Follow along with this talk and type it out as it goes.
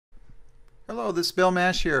Hello, this is Bill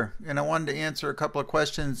Mash here, and I wanted to answer a couple of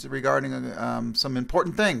questions regarding some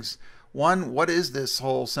important things. One, what is this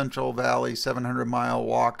whole Central Valley 700-mile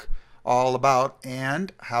walk all about,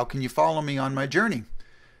 and how can you follow me on my journey?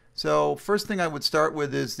 So first thing I would start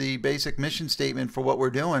with is the basic mission statement for what we're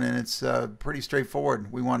doing, and it's pretty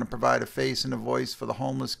straightforward. We want to provide a face and a voice for the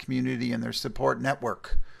homeless community and their support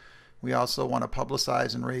network. We also want to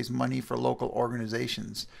publicize and raise money for local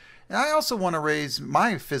organizations. And I also want to raise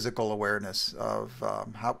my physical awareness of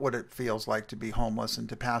what it feels like to be homeless and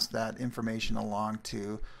to pass that information along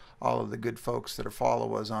to all of the good folks that are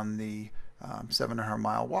follow us on the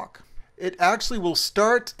 700-mile walk. It actually will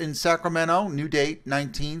start in Sacramento, new date,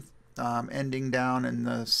 19th, ending down in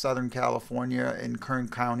the Southern California in Kern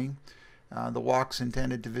County. The walk's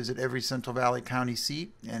intended to visit every Central Valley County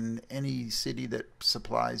seat and any city that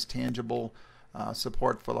supplies tangible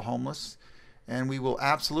support for the homeless. And we will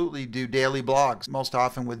absolutely do daily blogs, most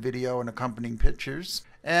often with video and accompanying pictures.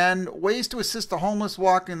 And ways to assist the homeless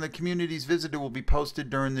walk and the communities visited will be posted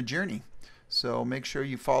during the journey. So make sure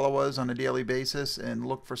you follow us on a daily basis and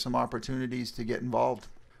look for some opportunities to get involved.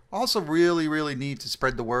 Also really need to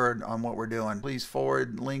spread the word on what we're doing. Please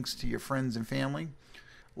forward links to your friends and family.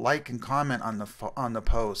 Like and comment on the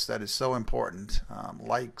post. That is so important.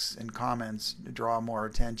 Likes and comments draw more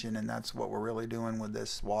attention, and that's what we're really doing with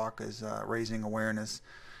this walk, is raising awareness.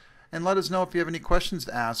 And let us know if you have any questions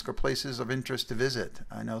to ask or places of interest to visit.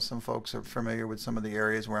 I know some folks are familiar with some of the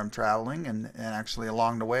areas where I'm traveling, and actually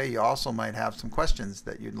along the way you also might have some questions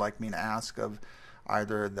that you'd like me to ask of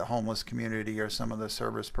either the homeless community or some of the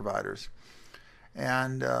service providers.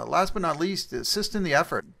 And last but not least, assist in the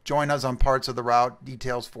effort. Join us on parts of the route,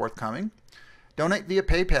 details forthcoming. Donate via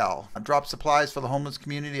PayPal. Drop supplies for the homeless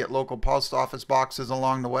community at local post office boxes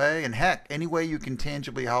along the way. And heck, any way you can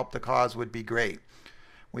tangibly help the cause would be great.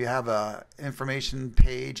 We have an information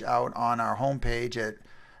page out on our homepage at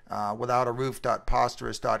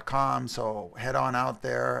withoutaroof.posterous.com, so head on out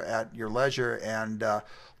there at your leisure and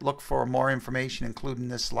look for more information, including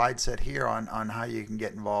this slide set here on how you can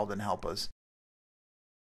get involved and help us.